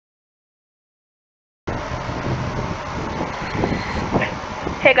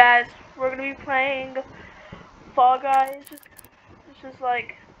Hey guys, we're gonna be playing Fall Guys. This is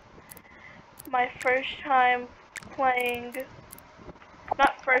like my first time playing,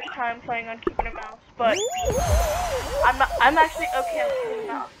 not first time playing on keyboard and mouse, but I'm actually okay on keyboard and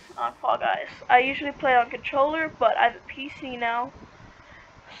mouse on Fall Guys. I usually play on controller, but I have a PC now,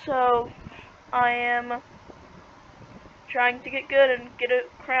 so I am trying to get good and get a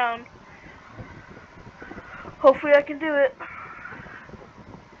crown. Hopefully I can do it.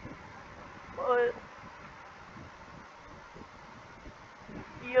 But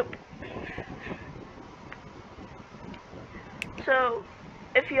yep. So,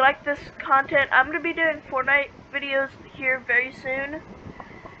 if you like this content, I'm going to be doing Fortnite videos here very soon.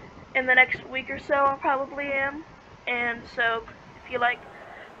 In the next week or so, I probably am. And so, if you like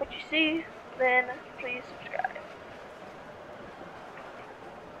what you see, then please subscribe.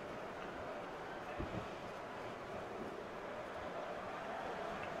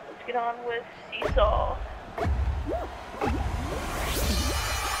 Let's get on with Seesaw.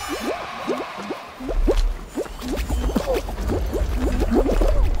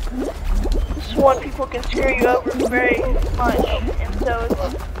 This one, people can screw you over very much, and so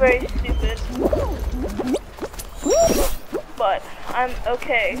it's very stupid. But I'm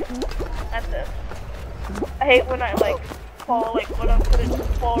okay at this. I hate when I fall, when I'm put into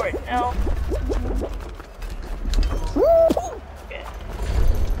fall right now. Okay.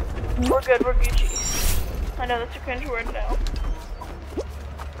 We're good, we're Gucci. I know that's a cringe word now.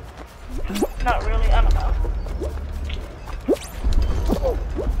 Not really, I don't know.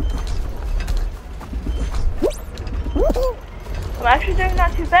 I'm actually doing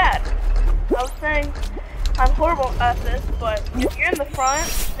not too bad. I was saying I'm horrible at this, but if you're in the front,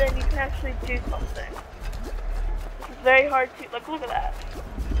 then you can actually do something. This is very hard to, look at that.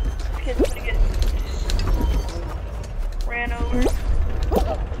 This kid's gonna get ran over.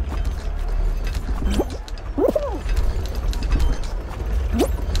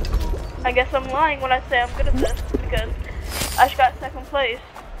 I guess I'm lying when I say I'm good at this, because I just got second place.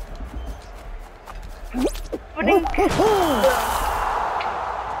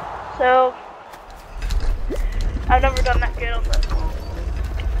 So, I've never done that good on this.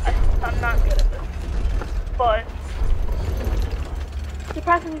 I'm not good at this. But,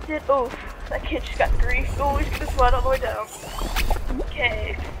 surprisingly did. Oof, that kid just got grief. Oh, he's gonna slide all the way down.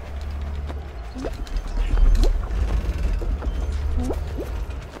 Okay.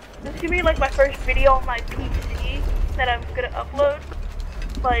 This is gonna be my first video on my PC that I'm gonna upload.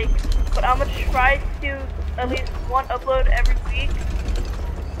 But I'm gonna try to do at least one upload every week.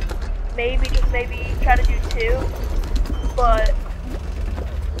 Maybe, just maybe, try to do 2. But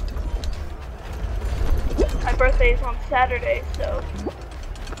my birthday is on Saturday, so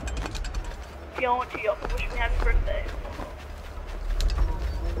if y'all want to, y'all can wish me happy birthday.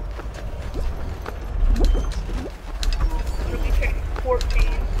 I'm gonna be turning 14.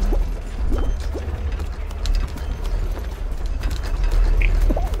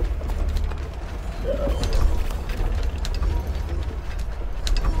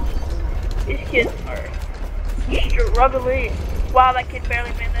 These kids are struggling. Wow, that kid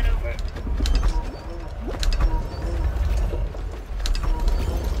barely made that over.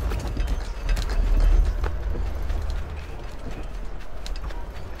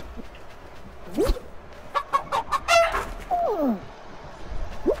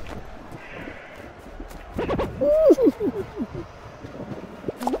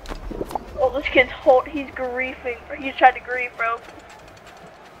 Oh, this kid's he's griefing. He's trying to grief, bro.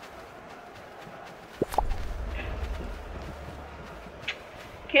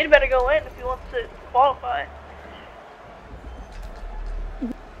 Kid better go in if he wants to qualify.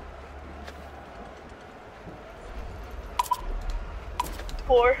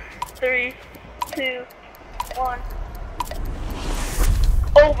 Four, 3, 2, 1.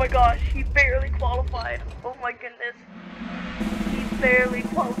 Oh my gosh, he barely qualified. Oh my goodness. He barely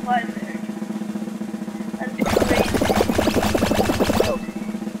qualified there. That's crazy.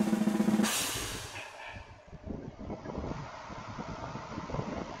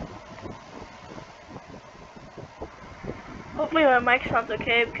 Hopefully my mic sounds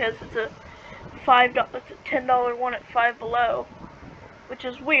okay, because it's a $10 one at Five Below, which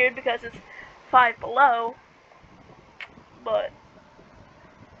is weird because it's Five Below, but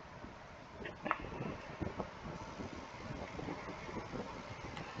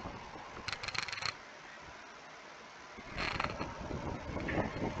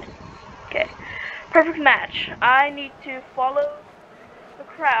okay. Perfect match. I need to follow the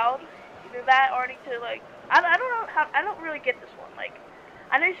crowd, either that or I need to I don't know how, I don't really get this one.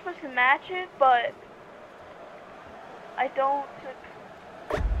 I know you're supposed to match it, but I don't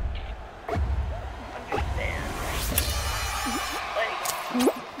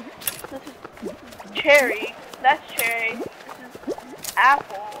cherry. That's cherry. This is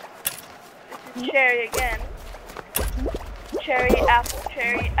apple. This is cherry again. Cherry, apple,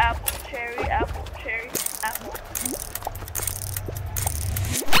 cherry, apple, cherry, apple, cherry, apple.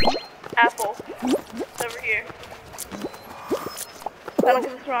 Apple. It's over here. If I don't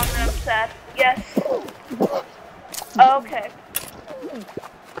get this wrong, then I'm sad. Yes. Okay.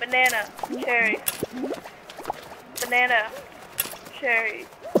 Banana, cherry. Banana, cherry.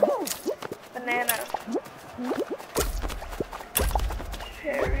 Banana.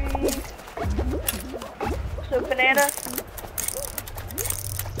 Cherry. So banana.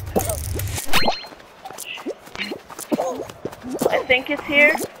 I think it's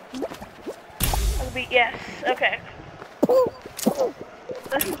here. It'll be yes. Okay.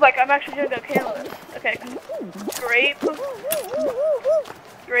 This is like I'm actually doing okay on this. Okay. Grape.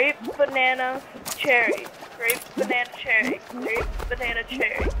 Grape, banana, cherry. Grape, banana, cherry. Grape, banana,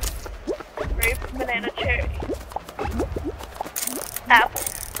 cherry. Grape, banana, cherry. Apple.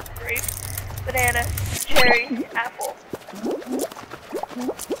 Grape, banana, cherry, apple.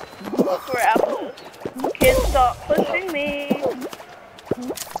 That's where apple is. Kids, stop pushing me.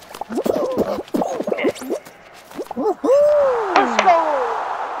 Okay. Let's go!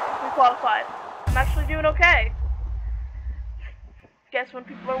 We qualified. I'm actually doing okay. Guess when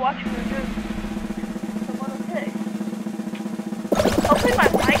people are watching, they're doing somewhat okay. Hopefully my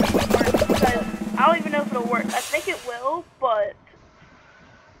mic will work because I don't even know if it'll work. I think it will, but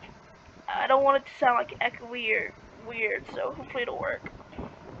I don't want it to sound like echoey or weird, so hopefully it'll work.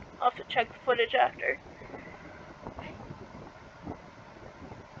 I'll have to check the footage after.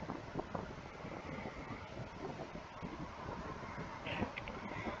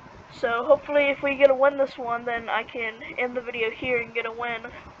 So hopefully if we get to win this one, then I can end the video here and get a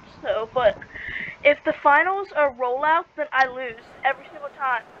win. So, but if the finals are rollouts, then I lose every single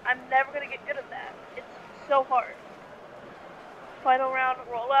time. I'm never going to get good at that. It's so hard. Final round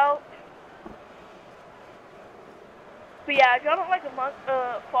rollout. But yeah, if y'all don't like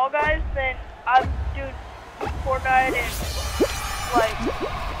Fall Guys, then I'm doing Fortnite and like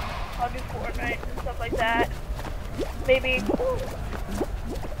I'll do Fortnite and stuff like that. Maybe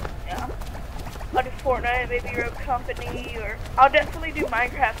yeah, I'll do Fortnite, maybe Rogue Company, or I'll definitely do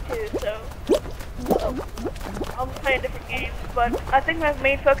Minecraft too. So I'll be playing different games, but I think my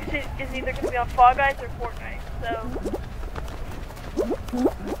main focus is either going to be on Fall Guys or Fortnite. So.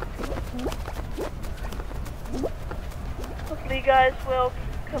 Hopefully you guys will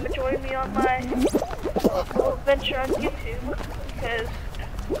come and join me on my little adventure on YouTube, because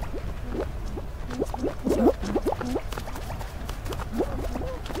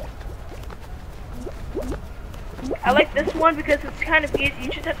I like this one because it's kind of easy. You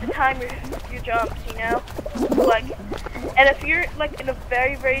just have to time your jumps, you know? Like, and if you're like in a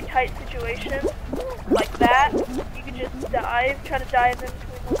very, very tight situation like that, you can just dive, try to dive in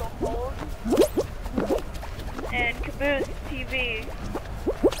between little holes. And Caboose TV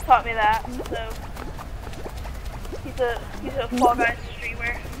taught me that, so he's a Fall Guys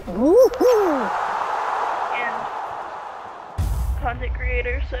streamer and content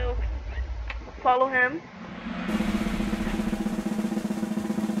creator, so follow him.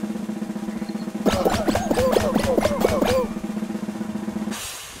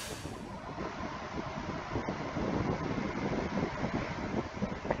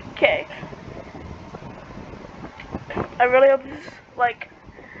 Okay. I really hope this, like,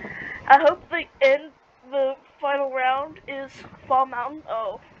 I hope the final round is Fall Mountain.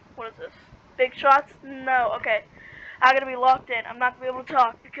 Oh, what is this? Big shots? No, okay. I'm gonna be locked in. I'm not gonna be able to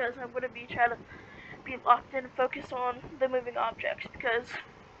talk because I'm gonna be trying to be locked in and focus on the moving objects because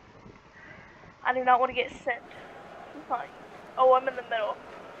I do not want to get sent. Oh, I'm in the middle.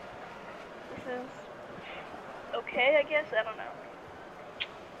 This is okay, I guess. I don't know.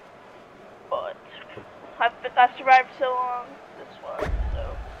 But I've survived so long this one,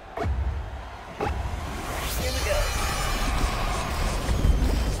 so here we go.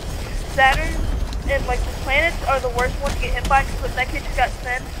 Saturn and like the planets are the worst ones to get hit by because that kid just got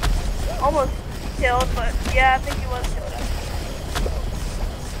sent. Almost killed, but yeah, I think he was killed actually.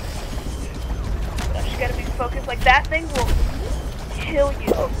 I just gotta be focused. Like that thing will kill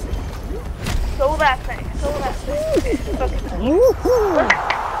you. So will that thing. So will that thing. Okay, focus.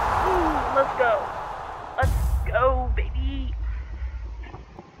 Let's go. Let's go, baby.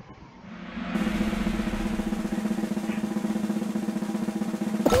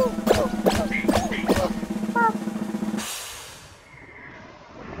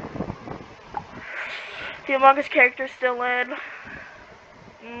 The Among Us character's still in.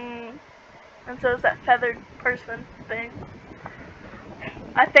 And so is that feathered person thing.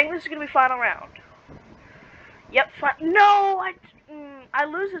 I think this is gonna be final round. Yep, fine. No, I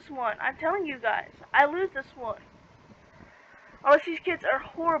lose this one. I'm telling you guys, I lose this one. Unless these kids are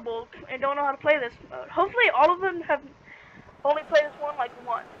horrible and don't know how to play this mode. Hopefully all of them have only played this one like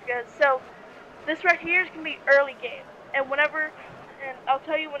once. Because, so, this right here is going to be early game. And I'll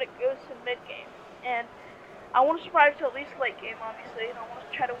tell you when it goes to mid game. And I want to survive to at least late game, obviously. And I want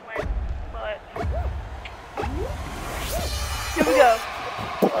to try to win. But, here we go.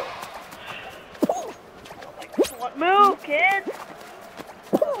 Like, move, kids!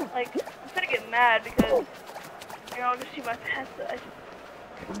 Like, I'm gonna get mad because, you know, I'll just see my pets. I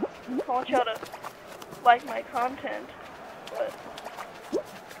want y'all to like my content, but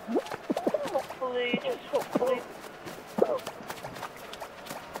hopefully, just hopefully.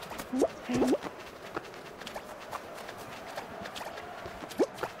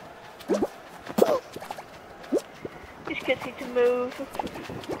 These kids need to move.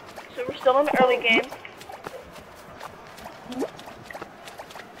 So we're still in the early game.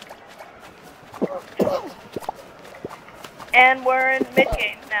 And we're in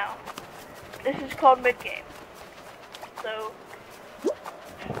mid-game now. This is called mid-game. So,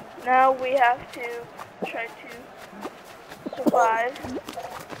 now we have to try to survive.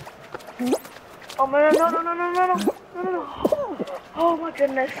 Oh no. Oh my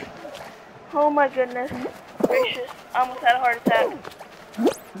goodness. Oh my goodness gracious. I almost had a heart attack.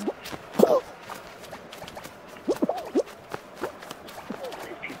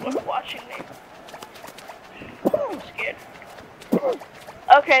 These people are watching me. I'm scared.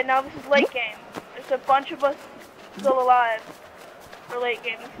 Okay, now this is late game. There's a bunch of us still alive for late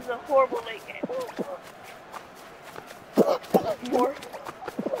game. This is a horrible late game. 4.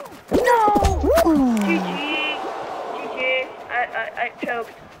 No! GG. GG. I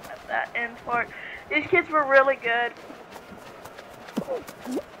choked at that end part. These kids were really good.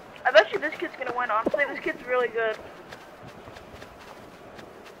 I bet you this kid's gonna win, honestly. This kid's really good.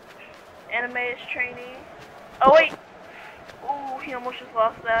 Anime is trainee. Oh wait! Ooh, he almost just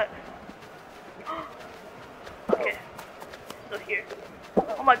lost that. Okay. Still here.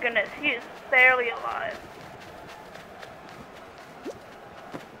 Oh my goodness, he is barely alive.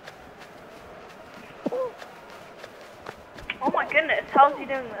 Oh my goodness, how is he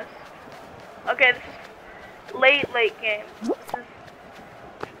doing this? Okay, this is late game. This is...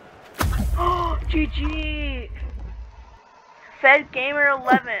 Oh, GG! Fed Gamer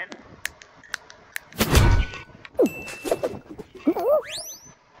 11.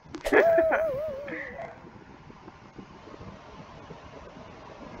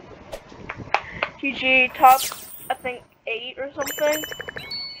 GG, top, I think, 8 or something.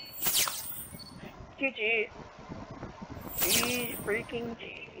 GG. G freaking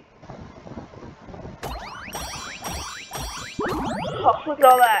G. Oh, look at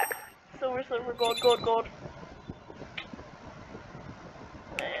all that. Silver, gold.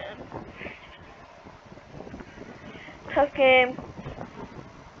 Man. Tough game.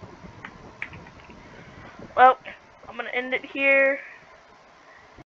 Well, I'm gonna end it here.